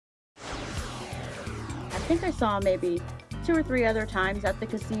think I saw him maybe 2 or 3 other times at the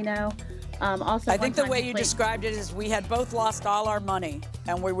casino. Also, I think the way you described it is we had both lost all our money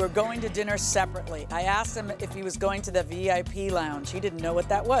and we were going to dinner separately. I asked him if he was going to the VIP lounge. He didn't know what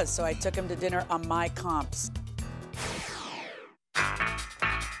that was, so I took him to dinner on my comps.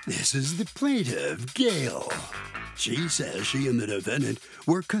 This is the plaintiff, Gail. She says she and the defendant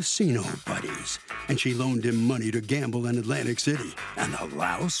were casino buddies, and she loaned him money to gamble in Atlantic City, and the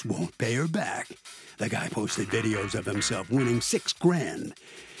louse won't pay her back. The guy posted videos of himself winning $6 grand.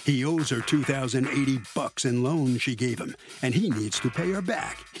 He owes her $2,080 in loans she gave him, and he needs to pay her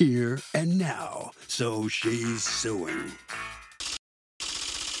back here and now. So she's suing.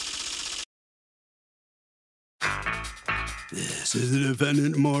 This is the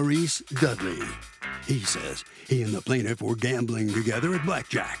defendant, Maurice Dudley. He says he and the plaintiff were gambling together at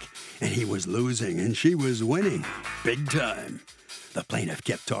blackjack, and he was losing and she was winning big time. The plaintiff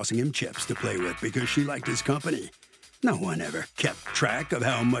kept tossing him chips to play with because she liked his company. No one ever kept track of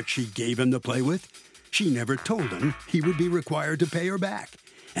how much she gave him to play with. She never told him he would be required to pay her back,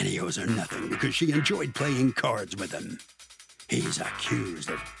 and he owes her nothing because she enjoyed playing cards with him. He's accused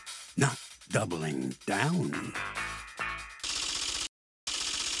of not doubling down.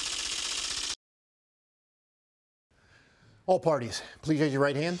 All parties, please raise your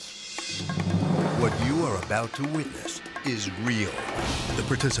right hands. What you are about to witness is real. The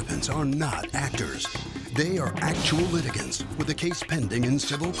participants are not actors. They are actual litigants with a case pending in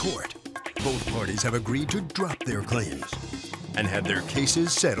civil court. Both parties have agreed to drop their claims and have their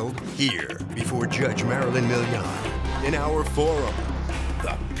cases settled here before Judge Marilyn Milian in our forum,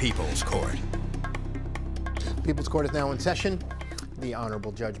 the People's Court. People's Court is now in session. The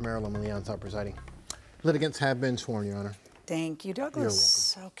Honorable Judge Marilyn Milian is presiding. Litigants have been sworn, Your Honor. Thank you,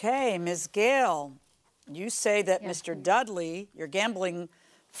 Douglas. Okay, Ms. Gale, you say that Mr. Dudley, your gambling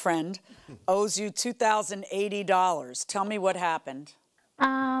friend, owes you $2,080. Tell me what happened.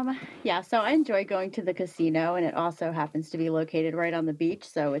 Yeah, so I enjoy going to the casino, and it also happens to be located right on the beach,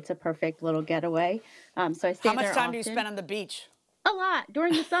 so it's a perfect little getaway. So I stay there. How much time do you spend on the beach? A lot,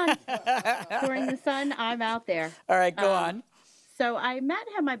 during the sun. During the sun, I'm out there. All right, go on. So I met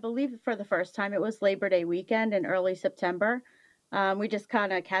him, I believe, for the first time. It was Labor Day weekend in early September. We just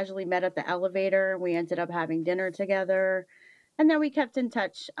kind of casually met at the elevator. We ended up having dinner together. And then we kept in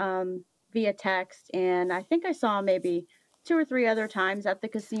touch via text. And I think I saw him maybe 2 or 3 other times at the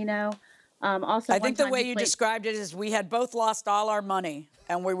casino. Also, I think the way you described it is we had both lost all our money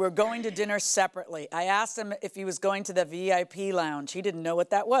and we were going to dinner separately. I asked him if he was going to the VIP lounge. He didn't know what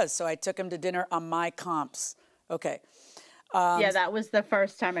that was, so I took him to dinner on my comps. Okay. Yeah, that was the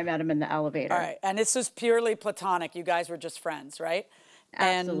first time I met him in the elevator. All right, and this was purely platonic. You guys were just friends, right?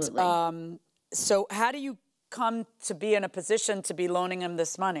 Absolutely. And so how do you come to be in a position to be loaning him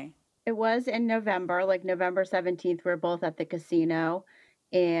this money? It was in November, like November 17th. We were both at the casino,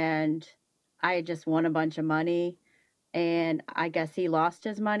 and I had just won a bunch of money, and I guess he lost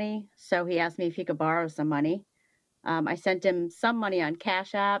his money, so he asked me if he could borrow some money. I sent him some money on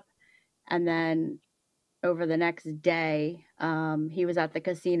Cash App, and then over the next day, he was at the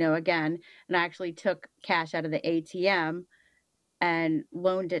casino again, and I actually took cash out of the ATM and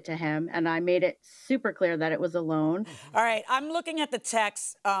loaned it to him, and I made it super clear that it was a loan. All right, I'm looking at the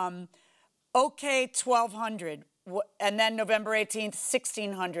text, okay, $1,200, and then November 18th,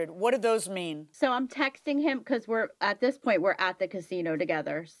 $1,600. What do those mean? So I'm texting him, because at this point, we're at the casino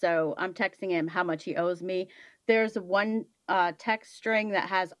together, so I'm texting him how much he owes me. There's one text string that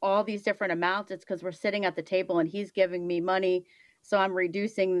has all these different amounts. It's because we're sitting at the table and he's giving me money, so I'm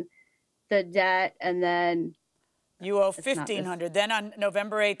reducing the debt, and then you owe $1,500. Then on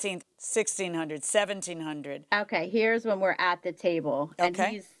November 18th, $1,600, $1,700. Okay, here's when we're at the table, and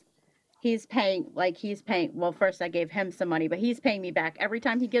he's paying. Well, first I gave him some money, but he's paying me back every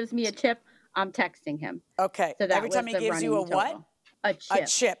time he gives me a chip. I'm texting him. Okay, so every time he gives you a what? A chip. A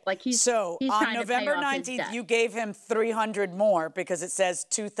chip. Like he's on November 19th, you gave him $300 more because it says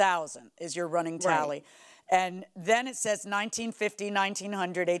 $2,000 is your running tally. Right. And then it says $1,950,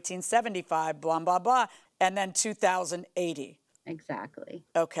 $1,900, $1,875, blah, blah, blah, and then $2,080. Exactly.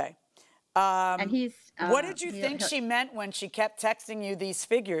 Okay. And he's... what did you think she meant when she kept texting you these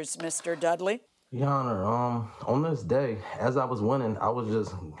figures, Mr. Dudley? Your Honor, on this day, as I was winning, I was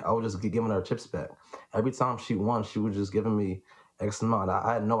just giving her chips back. Every time she won, she was just giving me X amount.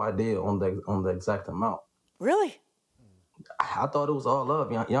 I had no idea on the exact amount. Really? I thought it was all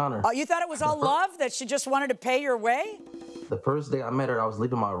love, Your Honor. Oh, you thought it was all love, that she just wanted to pay your way? The first day I met her, I was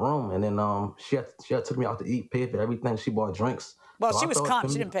leaving my room, and then she had took me out to eat, paid for everything. She bought drinks. Well, so she was calm.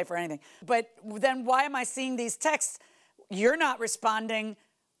 She didn't pay for anything. But then why am I seeing these texts? You're not responding.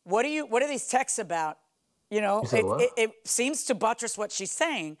 What are these texts about? You know, You said what? it seems to buttress what she's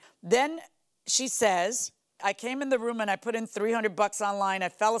saying. Then she says, I came in the room and I put in $300 online. I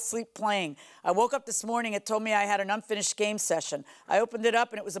fell asleep playing. I woke up this morning. It told me I had an unfinished game session. I opened it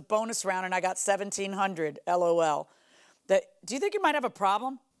up and it was a bonus round and I got 1,700. LOL. Do you think you might have a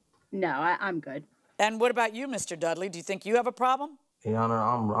problem? No, I'm good. And what about you, Mr. Dudley? Do you think you have a problem? Your Honor,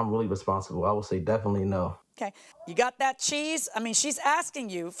 I'm really responsible. I would say definitely no. Okay. You got that cheese? I mean, she's asking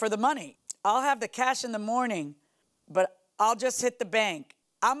you for the money. I'll have the cash in the morning, but I'll just hit the bank.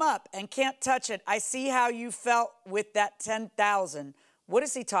 I'm up and can't touch it. I see how you felt with that 10,000. What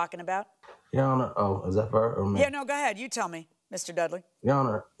is he talking about? Your Honor, oh, is that for her or me? Yeah, no, go ahead. You tell me, Mr. Dudley. Your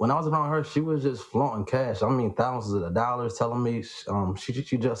Honor, when I was around her, she was just flaunting cash. I mean, thousands of dollars, telling me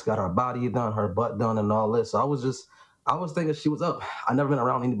she just got her body done, her butt done, and all this. So I was thinking she was up. I never been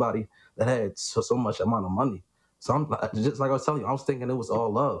around anybody that had so much amount of money. So I'm just like I was telling you, I was thinking it was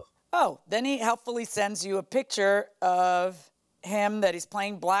all love. Oh, then he helpfully sends you a picture of him that he's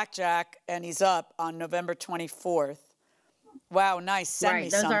playing blackjack and he's up on November 24th. Wow, nice. Send me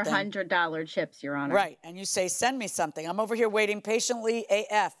something. Those are $100 chips, Your Honor. Right, and you say, send me something. I'm over here waiting patiently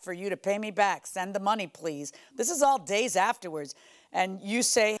AF for you to pay me back. Send the money, please. This is all days afterwards. And you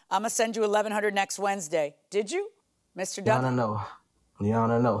say, I'm going to send you $1,100 next Wednesday. Did you, Mr. Dudley? No. Your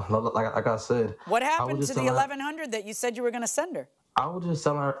Honor, no. Like I said. What happened to the $1,100 that you said you were going to send her? I was just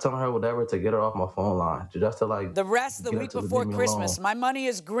telling her whatever to get her off my phone line. Just to like. The rest of the week before Christmas. My money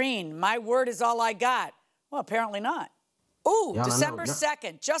is green. My word is all I got. Well, apparently not. Ooh, December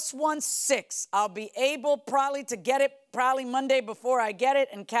 2nd, just 1/6. I'll be able probably to get it probably Monday before I get it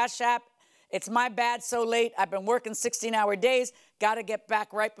and Cash App. It's my bad, so late. I've been working 16-hour days. Got to get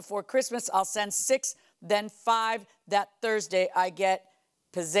back right before Christmas. I'll send 6, then 5. That Thursday I get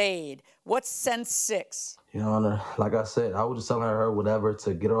paid. What's send 6? Your Honor, like I said, I was just telling her whatever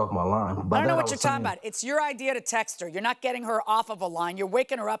to get her off my line. I don't know what you're talking about. It's your idea to text her. You're not getting her off of a line. You're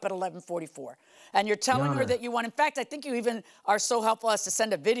waking her up at 11:44. And you're telling her that you want. In fact, I think you even are so helpful as to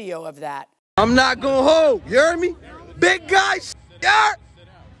send a video of that. I'm not gonna hold. You hear me? Big guy, yeah.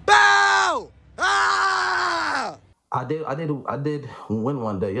 Bow! Ah! I did win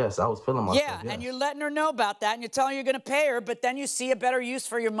one day. Yes, I was feeling myself. Yeah, yes. And you're letting her know about that, and you're telling her you're going to pay her, but then you see a better use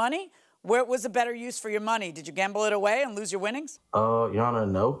for your money? Where was a better use for your money? Did you gamble it away and lose your winnings? Your Honor,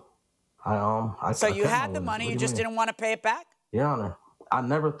 no. So you had the money, you just didn't want to pay it back? Your Honor, I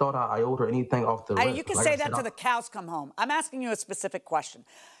never thought I owed her anything off the rip. You can say that till the cows come home. I'm asking you a specific question.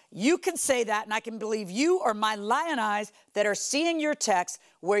 You can say that, and I can believe you or my lion eyes that are seeing your text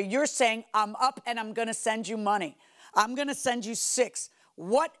where you're saying, I'm up and I'm going to send you money. I'm going to send you 6.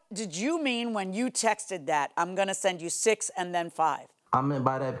 What did you mean when you texted that? I'm going to send you 6 and then 5. I meant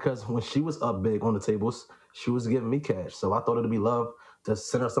by that because when she was up big on the tables, she was giving me cash. So I thought it'd be love to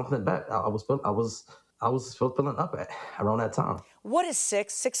send her something back. I was feeling up at around that time. What is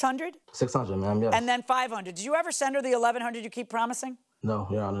 6? 600? 600, ma'am, yes. And then 500. Did you ever send her the 1,100 you keep promising? No,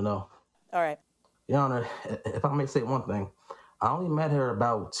 Your Honor, no. All right. Your Honor, if I may say one thing, I only met her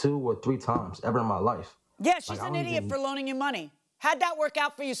about 2 or 3 times ever in my life. Yeah, she's an idiot for loaning you money. How'd that work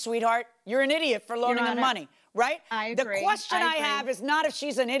out for you, sweetheart? You're an idiot for loaning him money, right? I agree. The question I have is not if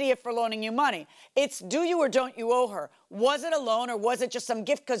she's an idiot for loaning you money. It's do you or don't you owe her? Was it a loan or was it just some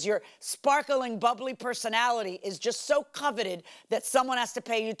gift because your sparkling, bubbly personality is just so coveted that someone has to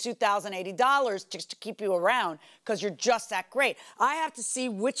pay you $2,080 just to keep you around because you're just that great? I have to see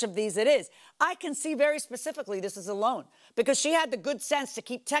which of these it is. I can see very specifically this is a loan because she had the good sense to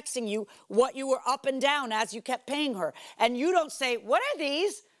keep texting you what you were up and down as you kept paying her. And you don't say, what are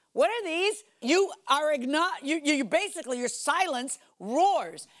these? What are these? You are you basically, your silence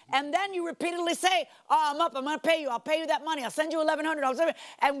roars. And then you repeatedly say, oh, I'm up, I'm going to pay you. I'll pay you that money. I'll send you $1,100.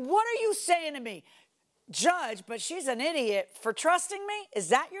 And what are you saying to me? Judge, but she's an idiot for trusting me? Is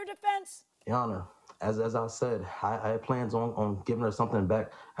that your defense? Your Honor, as I said, I had plans on giving her something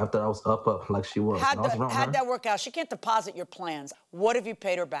back after I was up like she was. How'd that work out? She can't deposit your plans. What have you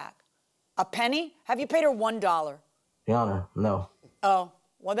paid her back? A penny? Have you paid her $1? Your Honor, no. Oh.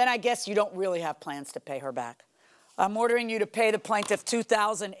 Well, then I guess you don't really have plans to pay her back. I'm ordering you to pay the plaintiff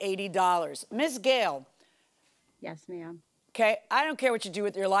 $2,080. Ms. Gale. Yes, ma'am. Okay, I don't care what you do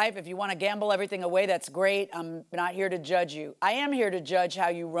with your life. If you want to gamble everything away, that's great. I'm not here to judge you. I am here to judge how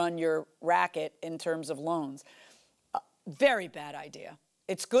you run your racket in terms of loans. Very bad idea.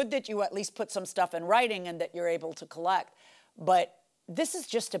 It's good that you at least put some stuff in writing and that you're able to collect. But this is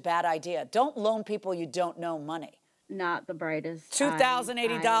just a bad idea. Don't loan people you don't know money. Not the brightest.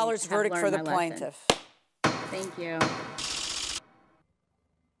 $2,080 verdict for the plaintiff. Thank you.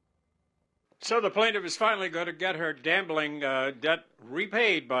 So the plaintiff is finally going to get her gambling debt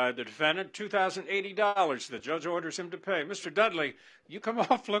repaid by the defendant, $2,080. The judge orders him to pay. Mr. Dudley, you come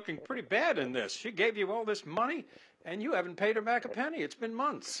off looking pretty bad in this. She gave you all this money, and you haven't paid her back a penny. It's been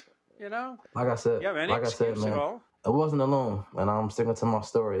months, you know? Like I said, You have any excuse man, at all? it wasn't alone, and I'm sticking to my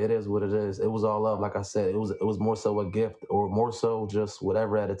story. It is what it is. It was all up. Like I said, it was more so a gift, or more so just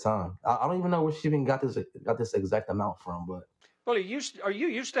whatever at a time. I don't even know where she even got this exact amount from, but. Well, are you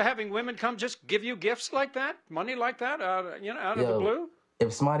used to having women come just give you gifts like that, money like that, out of the blue?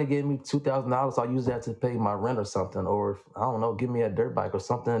 If somebody gave me $2,000, I'll use that to pay my rent or something, or I don't know, give me a dirt bike or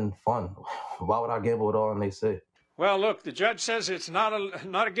something fun. Why would I gamble it all? And they say. Well, look, the judge says it's not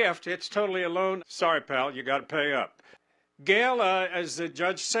a gift; it's totally a loan. Sorry, pal, you got to pay up. Gail, as the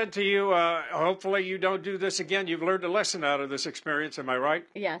judge said to you, hopefully you don't do this again. You've learned a lesson out of this experience, am I right?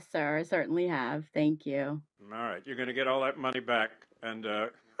 Yes, sir, I certainly have. Thank you. All right, you're going to get all that money back, and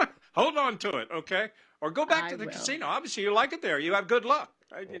hold on to it, okay? Or go back to the casino. Obviously, you like it there. You have good luck.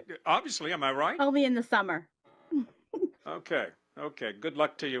 Obviously, am I right? Only in the summer. Okay. Good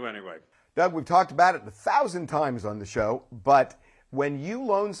luck to you anyway. Doug, we've talked about it 1,000 times on the show, but when you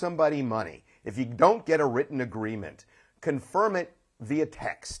loan somebody money, if you don't get a written agreement, confirm it via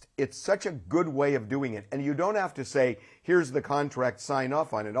text. It's such a good way of doing it. And you don't have to say, here's the contract, sign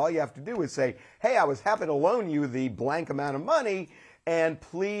off on it. All you have to do is say, hey, I was happy to loan you the blank amount of money, and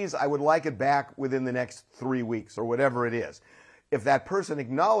please, I would like it back within the next 3 weeks or whatever it is. If that person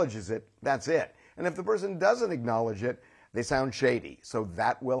acknowledges it, that's it. And if the person doesn't acknowledge it, they sound shady. So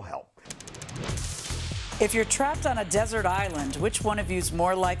that will help. If you're trapped on a desert island, which one of you is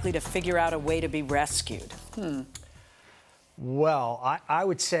more likely to figure out a way to be rescued? Well, I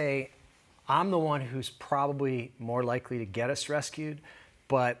would say I'm the one who's probably more likely to get us rescued,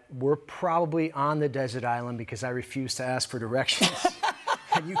 but we're probably on the desert island because I refused to ask for directions.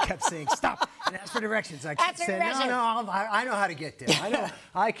 And you kept saying, stop and ask for directions. I kept saying, no, I know how to get there. I know,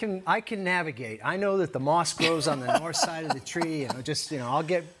 I can navigate. I know that the moss grows on the north side of the tree, and I'll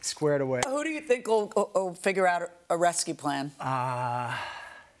get squared away. Who do you think will figure out a rescue plan? I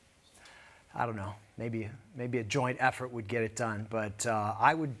don't know. Maybe a joint effort would get it done, but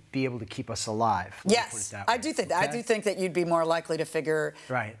I would be able to keep us alive. Yes, I do think that. I do think that you'd be more likely to figure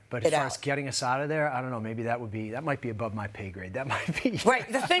right. But as far as getting us out of there, I don't know. Maybe that might be above my pay grade. That might be right.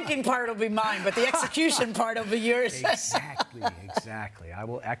 The thinking part will be mine, but the execution part will be yours. Exactly. I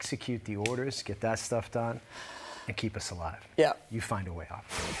will execute the orders, get that stuff done, and keep us alive. Yeah. You find a way out.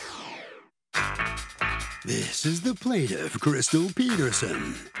 This is the plaintiff, Crystal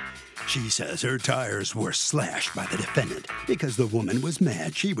Peterson. She says her tires were slashed by the defendant because the woman was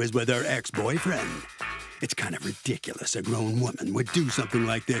mad she was with her ex-boyfriend. It's kind of ridiculous a grown woman would do something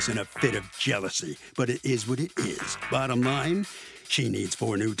like this in a fit of jealousy, but it is what it is. Bottom line, she needs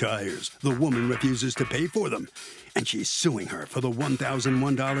 4 new tires. The woman refuses to pay for them, and she's suing her for the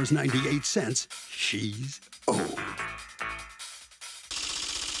 $1,001.98 she's owed.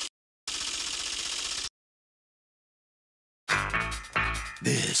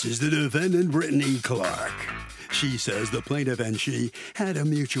 This is the defendant, Brittany Clark. She says the plaintiff and she had a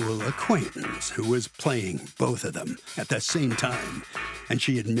mutual acquaintance who was playing both of them at the same time. And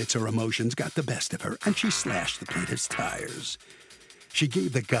she admits her emotions got the best of her, and she slashed the plaintiff's tires. She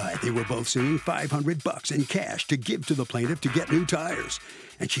gave the guy they were both suing $500 in cash to give to the plaintiff to get new tires.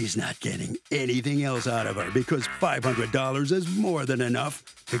 And she's not getting anything else out of her because $500 is more than enough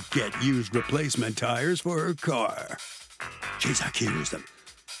to get used replacement tires for her car. She's accused of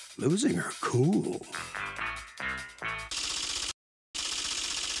losing her cool.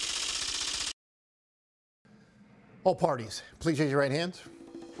 All parties, please raise your right hands.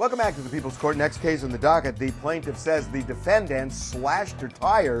 Welcome back to the People's Court. Next case on the docket, the plaintiff says the defendant slashed her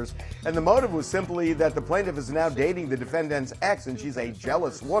tires, and the motive was simply that the plaintiff is now dating the defendant's ex, and she's a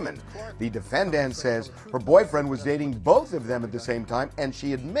jealous woman. The defendant says her boyfriend was dating both of them at the same time, and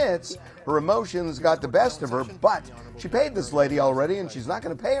she admits her emotions got the best of her, but she paid this lady already, and she's not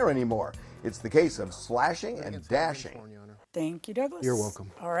going to pay her anymore. It's the case of slashing and dashing. Thank you, Douglas. You're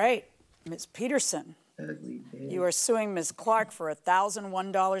welcome. All right, Ms. Peterson. You are suing Ms. Clark for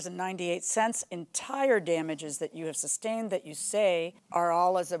 $1,001.98 in tire damages that you have sustained that you say are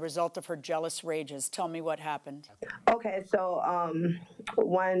all as a result of her jealous rages. Tell me what happened. Okay, so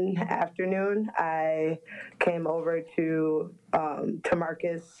one afternoon I came over to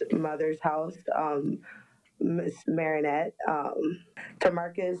Tamarcus' mother's house, Miss Marinette.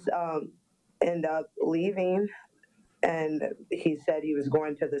 Tamarcus ended up leaving, and he said he was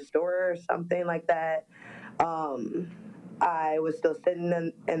going to the store or something like that. I was still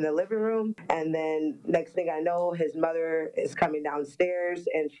sitting in the living room, and then next thing I know, his mother is coming downstairs,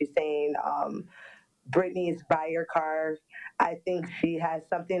 and she's saying, Brittany's by your car. I think she has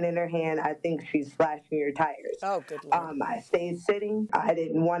something in her hand. I think she's slashing your tires. Oh, good Lord. I stayed sitting. I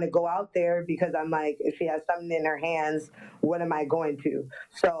didn't want to go out there because I'm like, if she has something in her hands, what am I going to?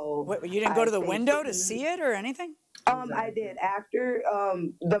 So Wait, you didn't go to the window to see it or anything? I did. After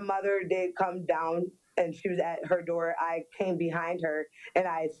the mother did come down and she was at her door, I came behind her and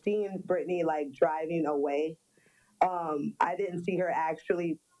I had seen Brittany like driving away. I didn't see her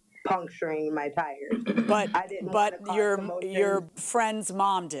actually puncturing my tires. But I didn't your friend's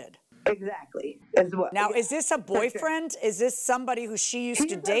mom did. Exactly. Now, is this a boyfriend? Is this somebody who she used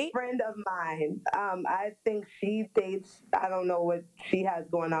to date? He's a friend of mine. I think she dates, I don't know what she has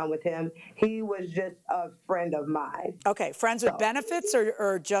going on with him. He was just a friend of mine. Okay, friends with benefits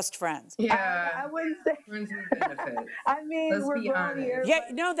or just friends? Yeah. I wouldn't say friends with benefits. I mean, Let's be honest. here. Yeah,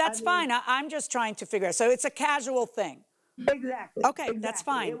 no, that's fine. I'm just trying to figure out. So it's a casual thing. Exactly. Okay, exactly. that's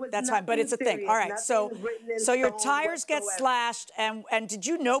fine. That's fine, nothing but it's a thing. serious, All right, so your stone tires get whatsoever. slashed, and did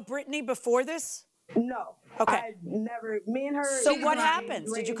you know Brittany before this? No. Okay. I never, me and her. So what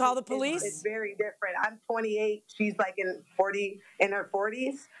happens? Did you call the police? It's very different. I'm 28. She's like in her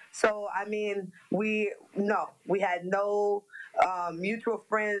 40s. So, I mean, we had no mutual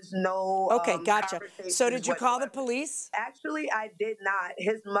friends, no. Okay, gotcha. So did you call the whatsoever. police? Actually, I did not.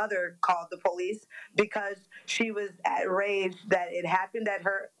 His mother called the police because she was outraged that it happened at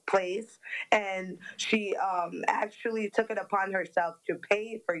her place, and she actually took it upon herself to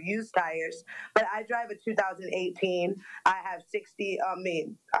pay for used tires. But I drive a 2018. I have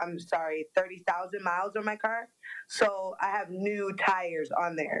 30,000 miles on my car. So I have new tires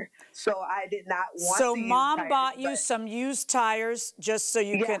on there. So I did not want So the used mom tires, bought you some used tires just so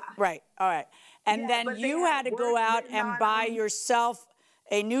you Yeah. could, right, all right. And Yeah, then but they you had had to go words out written and on buy them. yourself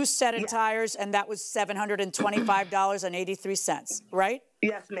a new set of Yeah. tires, and that was $725.83, right?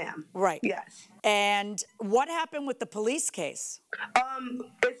 Yes, ma'am. Right. Yes. And what happened with the police case?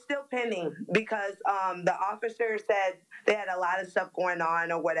 It's still pending because the officer said they had a lot of stuff going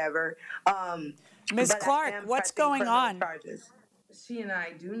on or whatever. Ms. but I Clark, am what's pressing going criminal on? Charges. She and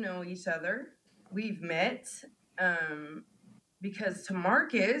I do know each other. We've met because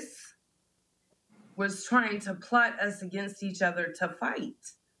Tamarcus was trying to plot us against each other to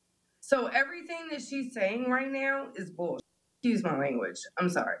fight. So everything that she's saying right now is bullshit. Excuse my language. I'm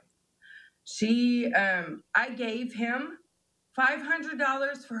sorry. I gave him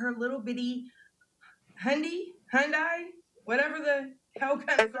 $500 for her little bitty Hyundai, whatever the hell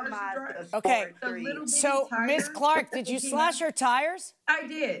kind of car she drives. Okay, The little bitty so Ms. tires Clark, did you that she slash has. her tires? I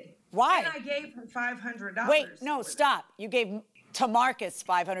did. Why? And I gave her $500. Wait, no, stop. You gave Tamarcus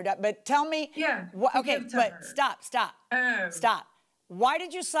 $500, but tell me. Yeah. Okay, give to but her. stop. Stop. Why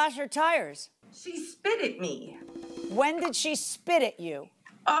did you slash her tires? She spit at me. When did she spit at you?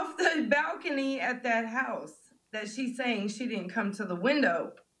 Off the balcony at that house that she's saying she didn't come to the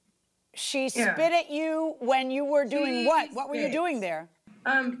window. She spit at you when you were doing what? What were you spit. doing there?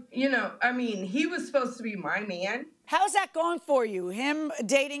 He was supposed to be my man. How's that going for you? Him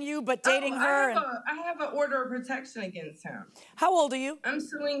dating you, but dating her? I have an order of protection against him. How old are you? I'm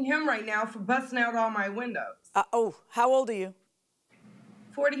suing him right now for busting out all my windows. How old are you?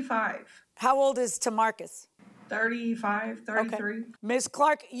 45. How old is Tamarcus? 35, 33. Okay. Ms.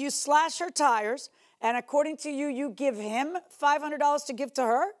 Clark, you slash her tires, and according to you, you give him $500 to give to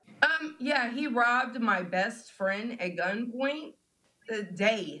her? Yeah, he robbed my best friend at gunpoint the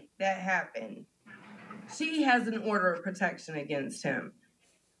day that happened. She has an order of protection against him.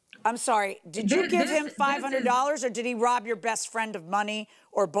 I'm sorry, did you give him $500 or did he rob your best friend of money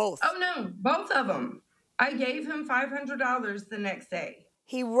or both? Oh, no, both of them. I gave him $500 the next day.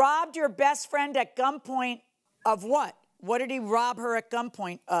 He robbed your best friend at gunpoint of what? What did he rob her at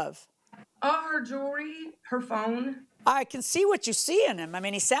gunpoint of? All her jewelry, her phone. I can see what you see in him. I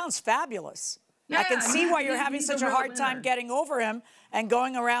mean, he sounds fabulous. I can see why you're having such a hard time getting over him and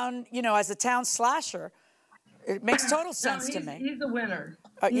going around, as a town slasher. It makes total sense to me. He's a winner.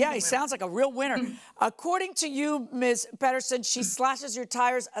 He sounds like a real winner. According to you, Ms. Pedersen, she slashes your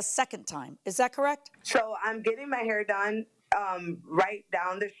tires a second time. Is that correct? So I'm getting my hair done right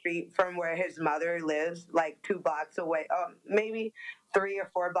down the street from where his mother lives, like 2 blocks away, maybe 3 or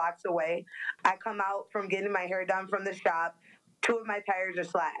 4 blocks away. I come out from getting my hair done from the shop. 2 of my tires are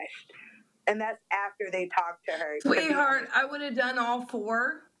slashed. And that's after they talked to her. Sweetheart, I would have done all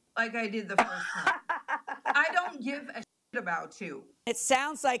 4 like I did the first time. I don't give a shit about you. It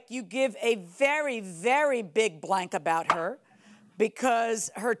sounds like you give a very, very big blank about her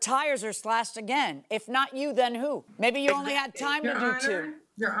because her tires are slashed again. If not you, then who? Maybe you only had time to do two.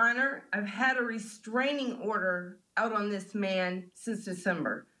 Your Honor, I've had a restraining order out on this man since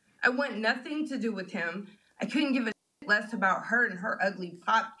December. I want nothing to do with him. I couldn't give a less about her and her ugly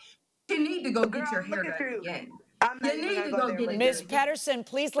pop. You need to go get your hair done again. You need to go get it. Ms. Pedersen,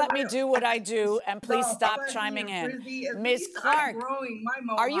 please let me do what I do, and please stop chiming in. Ms. Clark,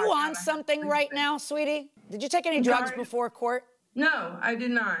 are you on something right now, sweetie? Did you take any drugs before court? No, I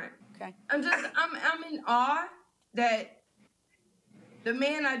did not. Okay. I'm in awe that the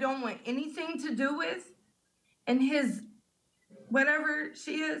man I don't want anything to do with and his whatever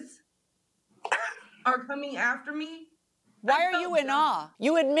she is are coming after me. Why are you in awe?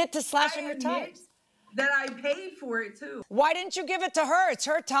 You admit to slashing her tires. That I paid for it too. Why didn't you give it to her? It's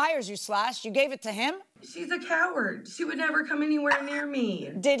her tires you slashed. You gave it to him? She's a coward. She would never come anywhere near me.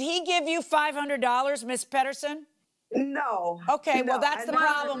 Did he give you $500, Miss Pedersen? No. Okay, well, that's the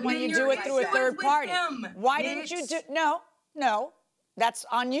problem when you do it through a third party. Why didn't you do... No. That's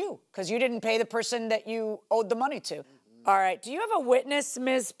on you, because you didn't pay the person that you owed the money to. All right. Do you have a witness,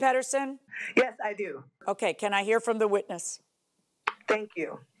 Ms. Pedersen? Yes, I do. Okay. Can I hear from the witness? Thank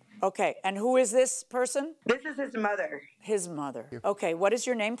you. Okay. And who is this person? This is his mother. His mother. Okay. What is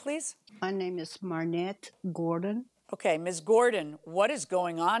your name, please? My name is Marnette Gordon. Okay. Ms. Gordon, what is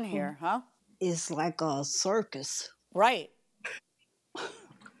going on here, huh? It's like a circus. Right.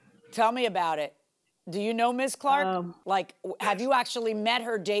 Tell me about it. Do you know Ms. Clark? Have you actually met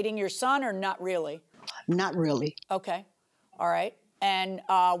her dating your son or not really? Not really. Okay. All right. And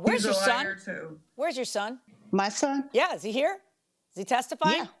where's your son? Where's your son? My son? Yeah. Is he here? Is he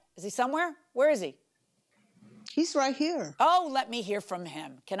testifying? Yeah. Is he somewhere? Where is he? He's right here. Oh, let me hear from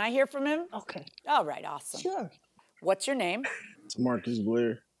him. Can I hear from him? Okay. All right. Awesome. Sure. What's your name? It's Marcus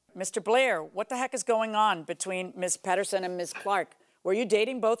Blair. Mr. Blair, what the heck is going on between Ms. Pedersen and Ms. Clark? Were you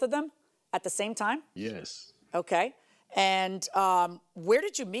dating both of them at the same time? Yes. Okay. And where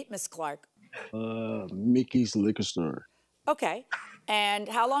did you meet Ms. Clark? Mickey's liquor store. Okay. And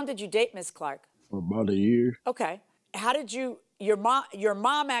how long did you date Ms. Clark? For about a year. Okay. How did your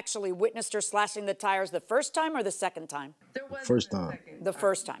mom actually witnessed her slashing the tires the first time or the second time? First time. The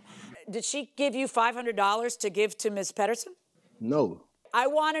first time. Did she give you $500 to give to Ms. Pedersen? No. I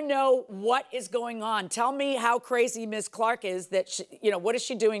want to know what is going on. Tell me how crazy Ms. Clark is that she, what is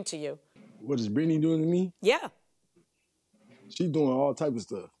she doing to you? What is Brittany doing to me? Yeah. She's doing all type of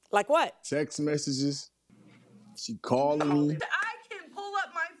stuff. Like what? Text messages. She calling me. I can pull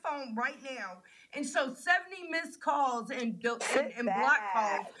up my phone right now and show 70 missed calls and block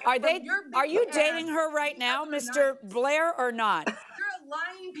calls. Are you dating her right now, Mr. Blair, or not? You're a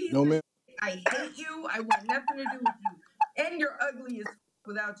lying piece No, of ma'am. I hate you. I want nothing to do with you. And you're ugly as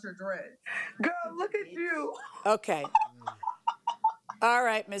without your dreads. Girl, look at you. Okay. All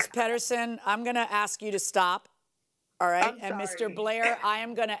right, Ms. Pedersen, I'm going to ask you to stop. All right. And Mr. Blair, I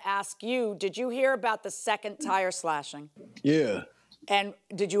am going to ask you, did you hear about the second tire slashing? Yeah. And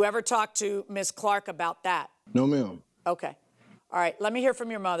did you ever talk to Ms. Clark about that? No, ma'am. Okay. All right. Let me hear from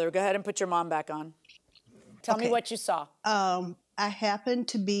your mother. Go ahead and put your mom back on. Tell me what you saw. I happened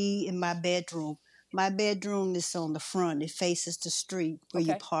to be in my bedroom. My bedroom is on the front. It faces the street where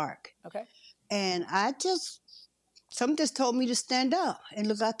you park. Okay. And something just told me to stand up and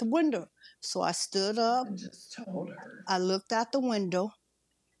look out the window. So I stood up. I just told her. I looked out the window.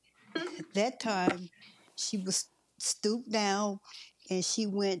 At that time, she was stooped down and she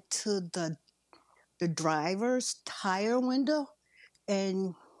went to the driver's tire window.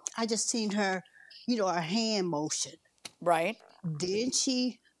 And I just seen her, her hand motion. Right. Then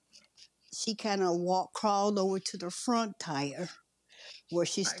she kind of crawled over to the front tire where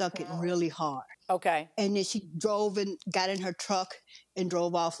she stuck it really hard. Okay. And then she drove and got in her truck and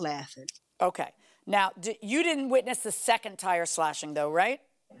drove off laughing. Okay. Now, you didn't witness the second tire slashing, though, right?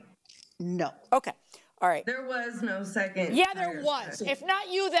 No. Okay. All right. There was no second. Yeah, there was. If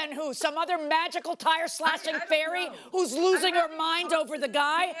not you, then who? Some other magical tire slashing fairy who's losing her mind over the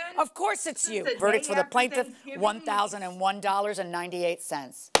guy? Of course it's you. Verdict for the plaintiff,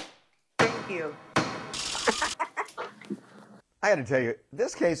 $1,001.98. Thank you. I got to tell you,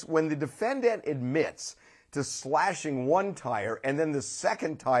 this case, when the defendant admits to slashing one tire and then the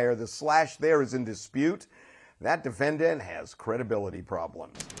second tire, the slash there is in dispute, that defendant has credibility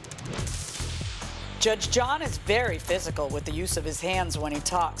problems. Judge John is very physical with the use of his hands when he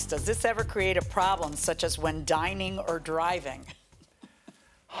talks. Does this ever create a problem, such as when dining or driving?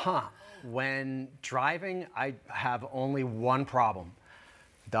 When driving, I have only one problem.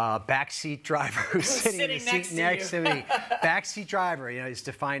 The backseat driver who's sitting in the seat next to me. Backseat driver, is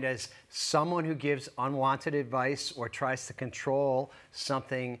defined as someone who gives unwanted advice or tries to control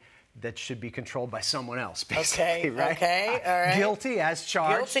something that should be controlled by someone else, basically, right? Okay, all right. Guilty as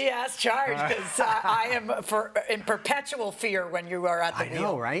charged. Guilty as charged, because I am in perpetual fear when you are at the wheel. I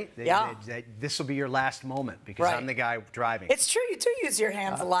know, right? Yeah. This will be your last moment because I'm the guy driving. It's true, you do use your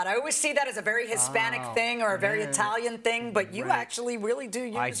hands a lot. I always see that as a very Hispanic thing or a very Italian thing, but you actually really do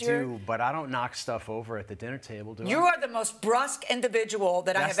use your... I do, but I don't knock stuff over at the dinner table, do I? You are the most brusque individual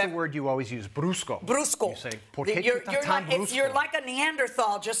that I have ever... That's the word you always use, brusco. Brusco. You say, ¿por qué tú estás tan brusco? You're like a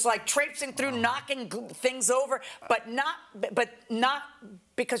Neanderthal, just like traipsing through, knocking things over, but not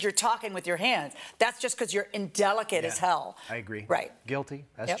because you're talking with your hands. That's just because you're indelicate as hell. I agree. Right. Guilty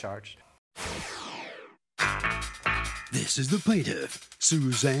as charged. This is the plaintiff,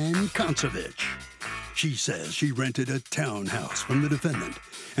 Suzanne Koncevich. She says she rented a townhouse from the defendant,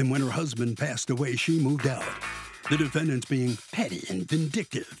 and when her husband passed away, she moved out. The defendant's being petty and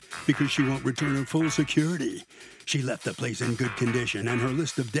vindictive because she won't return her full security. She left the place in good condition, and her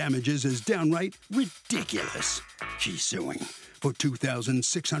list of damages is downright ridiculous. She's suing for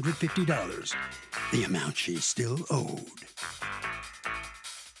 $2,650, the amount she's still owed.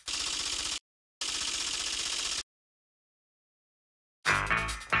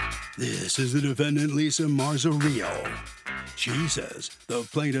 This is the defendant, Lisa Marzarillo. She says the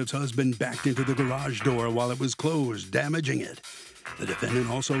plaintiff's husband backed into the garage door while it was closed, damaging it. The defendant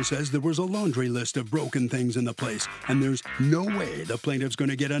also says there was a laundry list of broken things in the place, and there's no way the plaintiff's going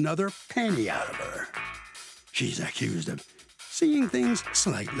to get another penny out of her. She's accused of seeing things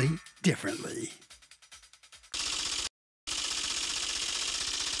slightly differently.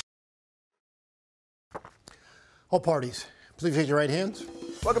 All parties, please raise your right hands.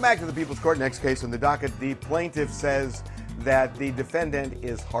 Welcome back to the People's Court. Next case on the docket. The plaintiff says that the defendant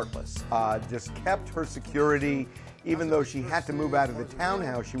is heartless, just kept her security even though she had to move out of the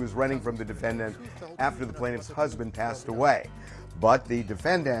townhouse she was renting from the defendant after the plaintiff's husband passed away. But the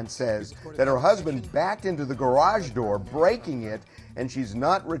defendant says that her husband backed into the garage door, breaking it, and she's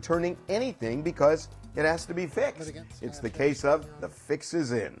not returning anything because it has to be fixed. It's the case of the fix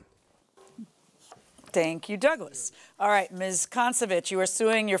is in. Thank you, Douglas. All right, Ms. Koncevich, you are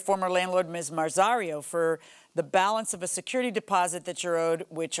suing your former landlord, Ms. Marzarillo, for the balance of a security deposit that you're owed,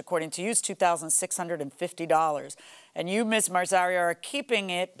 which, according to you, is $2,650. And you, Ms. Marzarillo, are keeping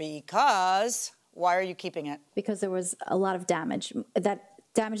it because... Why are you keeping it? Because there was a lot of damage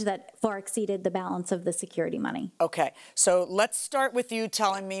that far exceeded the balance of the security money. Okay, so let's start with you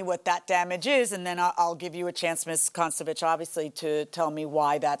telling me what that damage is, and then I'll give you a chance, Ms. Koncevich, obviously, to tell me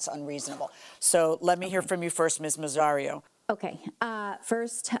why that's unreasonable. So let me hear from you first, Ms. Marzarillo. Okay,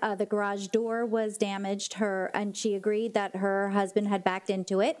 first, the garage door was damaged, and she agreed that her husband had backed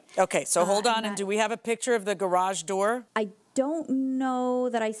into it. Okay, so hold on, and do we have a picture of the garage door? I don't know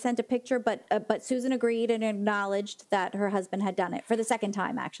that I sent a picture, but Susan agreed and acknowledged that her husband had done it for the second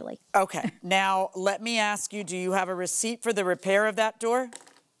time, actually. Okay, now let me ask you, do you have a receipt for the repair of that door?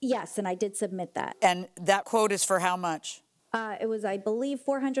 Yes, and I did submit that. And that quote is for how much? It was, I believe,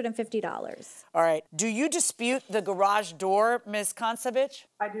 $450. All right. Do you dispute the garage door, Ms. Koncevich?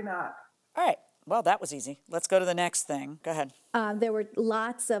 I do not. All right. Well, that was easy. Let's go to the next thing. Go ahead. There were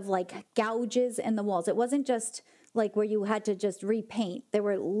lots of, gouges in the walls. It wasn't just, where you had to just repaint. There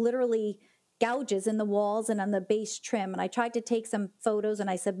were literally gouges in the walls and on the base trim. And I tried to take some photos, and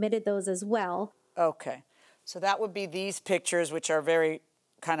I submitted those as well. Okay. So that would be these pictures, which are very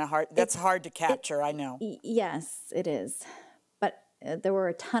kind of hard. That's hard to capture, I know. Yes, it is. But there were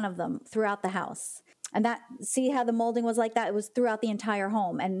a ton of them throughout the house. And see how the molding was like that? It was throughout the entire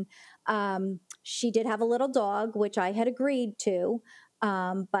home. And she did have a little dog, which I had agreed to,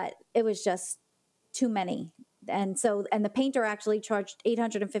 but it was just too many. And the painter actually charged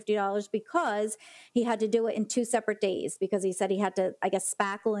 $850 because he had to do it in 2 separate days, because he said he had to, I guess,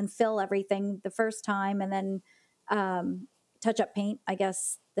 spackle and fill everything the first time and then touch-up paint, I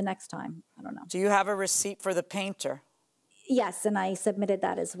guess, the next time. I don't know. Do you have a receipt for the painter? Yes, and I submitted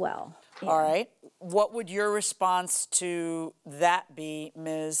that as well. Yeah. All right. What would your response to that be,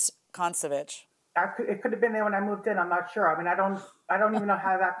 Ms. Koncevich? It could have been there when I moved in. I'm not sure. I mean, I don't even know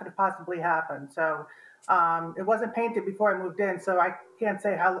how that could have possibly happened. So it wasn't painted before I moved in, so I can't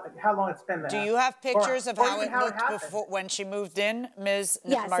say how long it's been there. Do you have pictures of how it looked before when she moved in, Ms.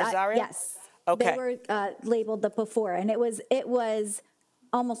 Marzarillo? Yes. Okay. They were labeled the before, and it was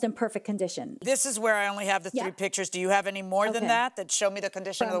almost in perfect condition. This is where I only have the 3 pictures. Do you have any more than that show me the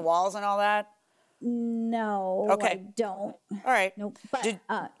condition of the walls and all that? No, Okay. I don't. All right. Nope. But,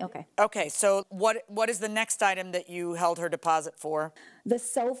 okay. Okay, so what is the next item that you held her deposit for? The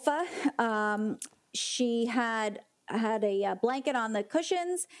sofa, she had a blanket on the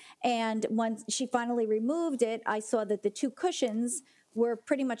cushions, and when she finally removed it, I saw that the two cushions were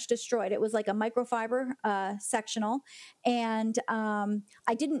pretty much destroyed. It was like a microfiber sectional, and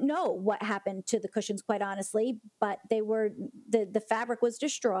I didn't know what happened to the cushions, quite honestly, but they were the fabric was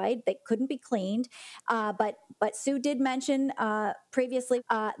destroyed. They couldn't be cleaned, but Sue did mention previously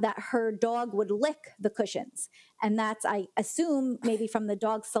that her dog would lick the cushions, and that's, I assume, maybe from the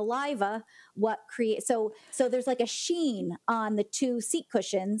dog's saliva what creates. So there's like a sheen on the two seat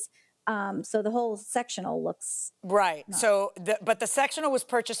cushions. So the whole sectional looks right. So, but the sectional was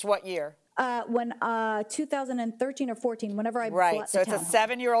purchased what year? When 2013 or 14, whenever I right. bought So the it's a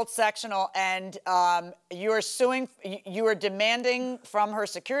 7-year-old sectional, and you are suing. You are demanding from her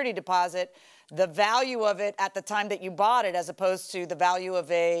security deposit the value of it at the time that you bought it, as opposed to the value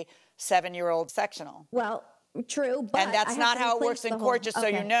of a 7-year-old sectional. Well. True, but and that's not how it works in court, just so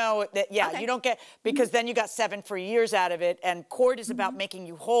you know that, you don't get, because then you got 7 free years out of it, and court is about making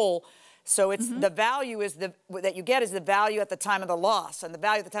you whole. So it's the value is that you get is the value at the time of the loss, and the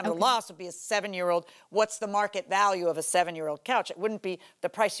value at the time of the loss would be a 7-year-old. What's the market value of a 7-year-old couch? It wouldn't be the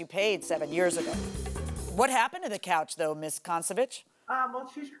price you paid 7 years ago. What happened to the couch, though, Ms. Koncevich?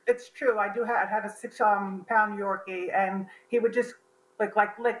 Well, it's true. I had a 6-pound Yorkie, and he would just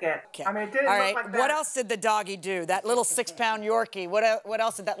lick it. Okay. I mean, it didn't All look right. like that. What else did the doggy do? That little 6-pound Yorkie. What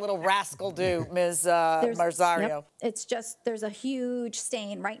else did that little rascal do, Ms. Marzario? Yep. It's just, there's a huge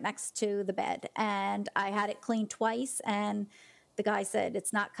stain right next to the bed, and I had it cleaned twice, and the guy said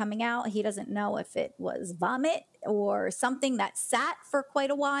it's not coming out. He doesn't know if it was vomit or something that sat for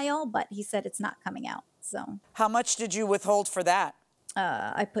quite a while, but he said it's not coming out. So. How much did you withhold for that?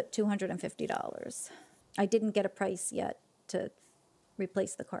 I put $250. I didn't get a price yet to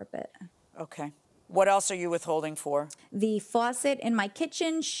replace the carpet. Okay. What else are you withholding for? The faucet in my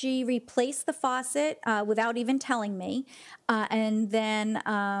kitchen, she replaced the faucet without even telling me. And then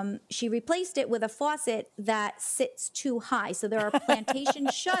she replaced it with a faucet that sits too high. So there are plantation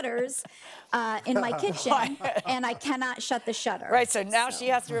shutters in my kitchen, and I cannot shut the shutter. Right, so now she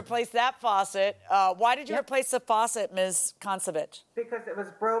has to replace that faucet. Why did you replace the faucet, Ms. Koncevich? Because it was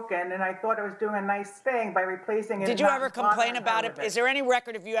broken, and I thought I was doing a nice thing by replacing it. Did you ever complain about it? Is there any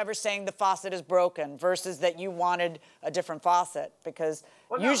record of you ever saying the faucet is broken versus that you wanted a different faucet? Because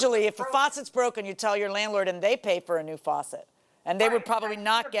usually if the faucet's broken, you tell your landlord and they pay for a new faucet. And they would probably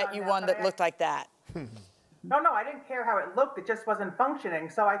not get you one that looked like that. No, I didn't care how it looked. It just wasn't functioning.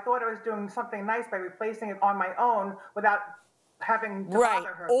 So I thought I was doing something nice by replacing it on my own without having to bother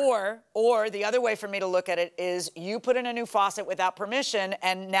her. Or the other way for me to look at it is you put in a new faucet without permission,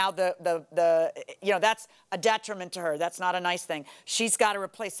 and now that's a detriment to her. That's not a nice thing. She's got to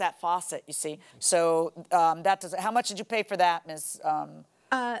replace that faucet, you see. So how much did you pay for that, Ms.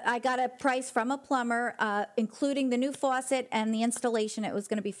 I got a price from a plumber, including the new faucet and the installation. It was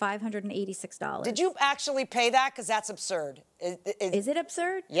going to be $586. Did you actually pay that? Because that's absurd. Is it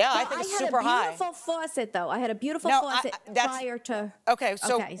absurd? Yeah, I think it's super high. I had a beautiful faucet, though. I had a beautiful faucet prior to. Okay,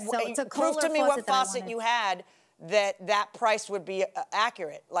 so it's a prove to me what faucet you had that price would be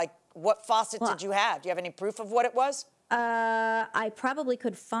accurate. Like, what faucet did you have? Do you have any proof of what it was? I probably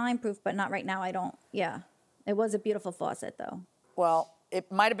could find proof, but not right now. I don't. Yeah, it was a beautiful faucet, though. Well, it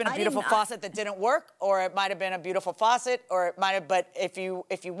might have been a beautiful faucet that didn't work, or it might have been a beautiful faucet, or it might have. But if you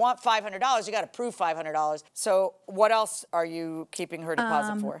want $500, you got to prove $500. So what else are you keeping her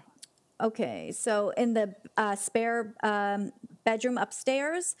deposit for? Okay, so in the spare bedroom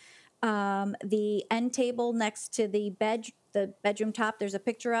upstairs, the end table next to the bedroom top, there's a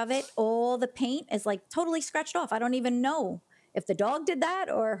picture of it. All the paint is like totally scratched off. I don't even know if the dog did that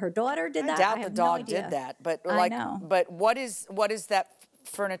or her daughter did that. I doubt the dog did that, but I know. But what is that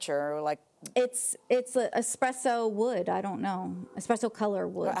furniture like? It's espresso wood. I don't know, espresso color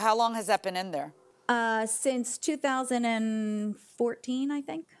wood. How long has that been in there? Since 2014, I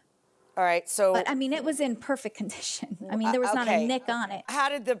think. All right, so. But I mean, it was in perfect condition. I mean, there was not a nick on it. How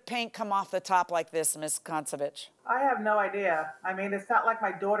did the paint come off the top like this, Ms. Koncevich? I have no idea. I mean, it's not like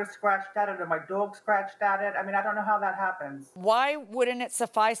my daughter scratched at it or my dog scratched at it. I mean, I don't know how that happens. Why wouldn't it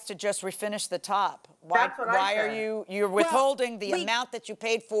suffice to just refinish the top? That's what I said. Are you're withholding the amount that you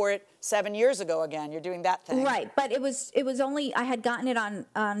paid for it 7 years ago again? You're doing that thing. Right, but it was only, I had gotten it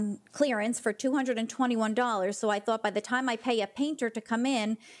on clearance for $221, so I thought by the time I pay a painter to come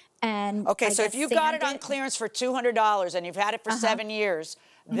in and so if you got it on clearance for $200 and you've had it for 7 years,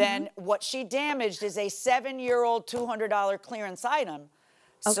 then what she damaged is a 7-year-old $200 clearance item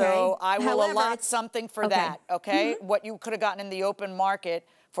So I will allot something for that, okay? What you could have gotten in the open market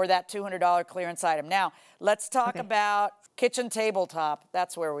for that $200 clearance item. Now, let's talk about kitchen tabletop.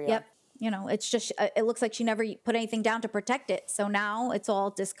 That's where we are. You know, it's just, it looks like she never put anything down to protect it. So now it's all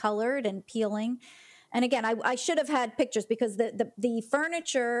discolored and peeling. And again, I should have had pictures because the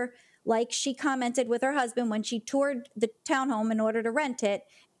furniture, like she commented with her husband when she toured the townhome in order to rent it,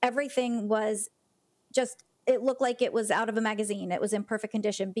 everything was just, it looked like it was out of a magazine. It was in perfect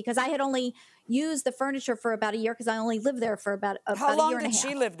condition because I had only used the furniture for about a year because I only lived there for about a year and a half. How long did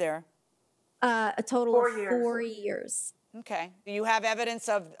she live there? A total of 4 years. Okay. Do you have evidence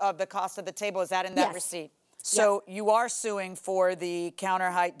of the cost of the table? Is that in that receipt? So you are suing for the counter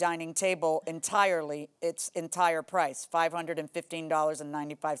height dining table entirely, its entire price,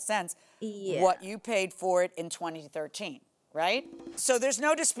 $515.95. What you paid for it in 2013, right? So there's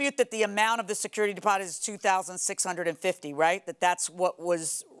no dispute that the amount of the security deposit is $2,650, right? That's what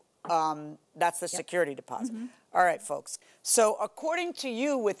was, that's the security deposit. All right, folks. So according to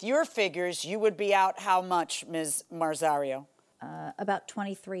you, with your figures, you would be out how much, Ms. Marzario? About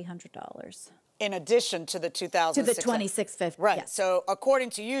 $2,300. In addition to the $2,650. To the $2,650. Right. Yes. So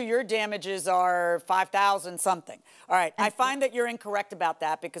according to you, your damages are $5,000 something. All right. I find that you're incorrect about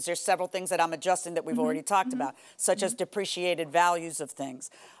that because there's several things that I'm adjusting that we've already talked about, such as depreciated values of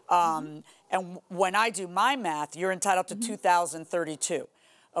things. And when I do my math, you're entitled to $2,032.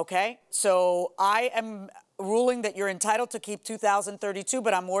 Okay. So I am ruling that you're entitled to keep $2,032,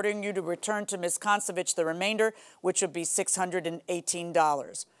 but I'm ordering you to return to Ms. Koncevich the remainder, which would be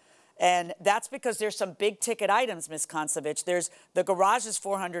 $618. And that's because there's some big ticket items, Ms. Koncevich. There's the garage is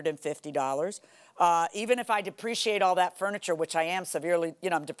 $450. Even if I depreciate all that furniture, which I am severely, you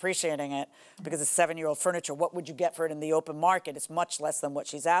know, I'm depreciating it because it's 7-year-old furniture. What would you get for it in the open market? It's much less than what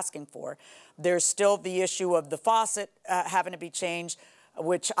she's asking for. There's still the issue of the faucet having to be changed,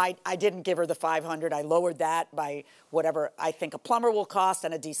 which I didn't give her the $500. I lowered that by whatever I think a plumber will cost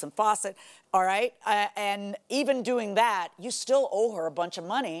and a decent faucet. All right. And even doing that, you still owe her a bunch of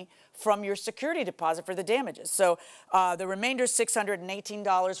money from your security deposit for the damages. So the remainder is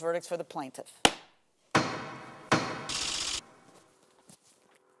 $618. Verdicts for the plaintiff.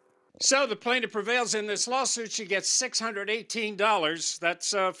 So the plaintiff prevails in this lawsuit. She gets $618.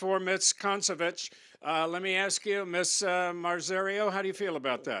 That's for Ms. Koncevich. Let me ask you, Ms. Marzario, how do you feel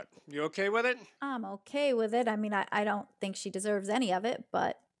about that? You okay with it? I'm okay with it. I mean, I don't think she deserves any of it,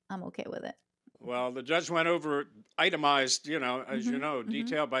 but I'm okay with it. Well, the judge went over itemized, you know, as you know,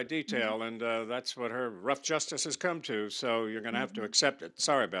 detail by detail, and that's what her rough justice has come to, so you're going to have to accept it.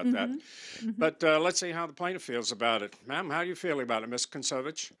 Sorry about that. But let's see how the plaintiff feels about it. Ma'am, how do you feel about it, Ms.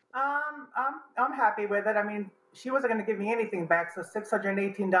 Koncevich? I'm happy with it. I mean, she wasn't going to give me anything back, so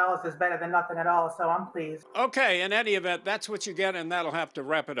 $618 is better than nothing at all, so I'm pleased. Okay, in any event, that's what you get, and that'll have to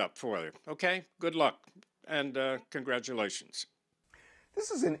wrap it up for you. Okay? Good luck, and congratulations. This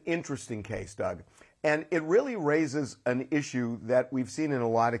is an interesting case, Doug, and it really raises an issue that we've seen in a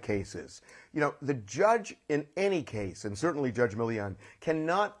lot of cases. You know, the judge in any case, and certainly Judge Milian,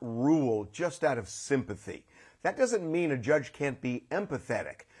 cannot rule just out of sympathy. That doesn't mean a judge can't be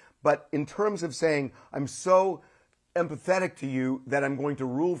empathetic, but in terms of saying, I'm so empathetic to you that I'm going to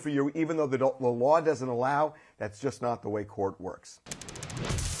rule for you even though the law doesn't allow, that's just not the way court works.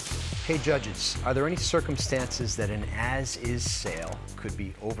 Hey judges, are there any circumstances that an as-is sale could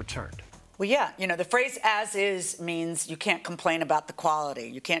be overturned? Well, yeah, you know, the phrase as is means you can't complain about the quality.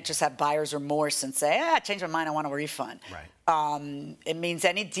 You can't just have buyer's remorse and say, I changed my mind, I want a refund. Right. It means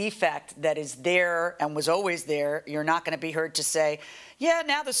any defect that is there and was always there, you're not going to be heard to say, yeah,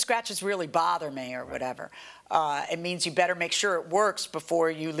 now the scratches really bother me or whatever. It means you better make sure it works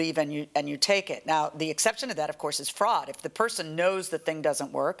before you leave and you take it. Now, the exception to that, of course, is fraud. If the person knows the thing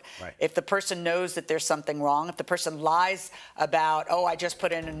doesn't work, if the person knows that there's something wrong, if the person lies about, oh, I just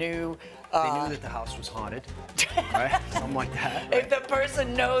put in a new... they knew that the house was haunted, right? Something like that. Right? If the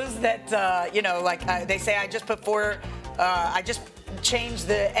person knows that, you know, like they say, I just put I just changed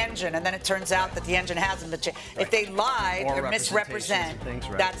the engine, and then it turns out that the engine hasn't been changed. If they lie or misrepresent,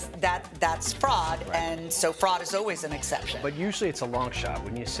 that's fraud, and so fraud is always an exception. But usually it's a long shot,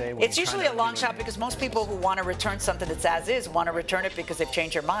 wouldn't you say? It's usually a long shot because most people who want to return something that's as is want to return it because they've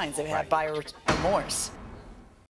changed their minds. They have buyer remorse.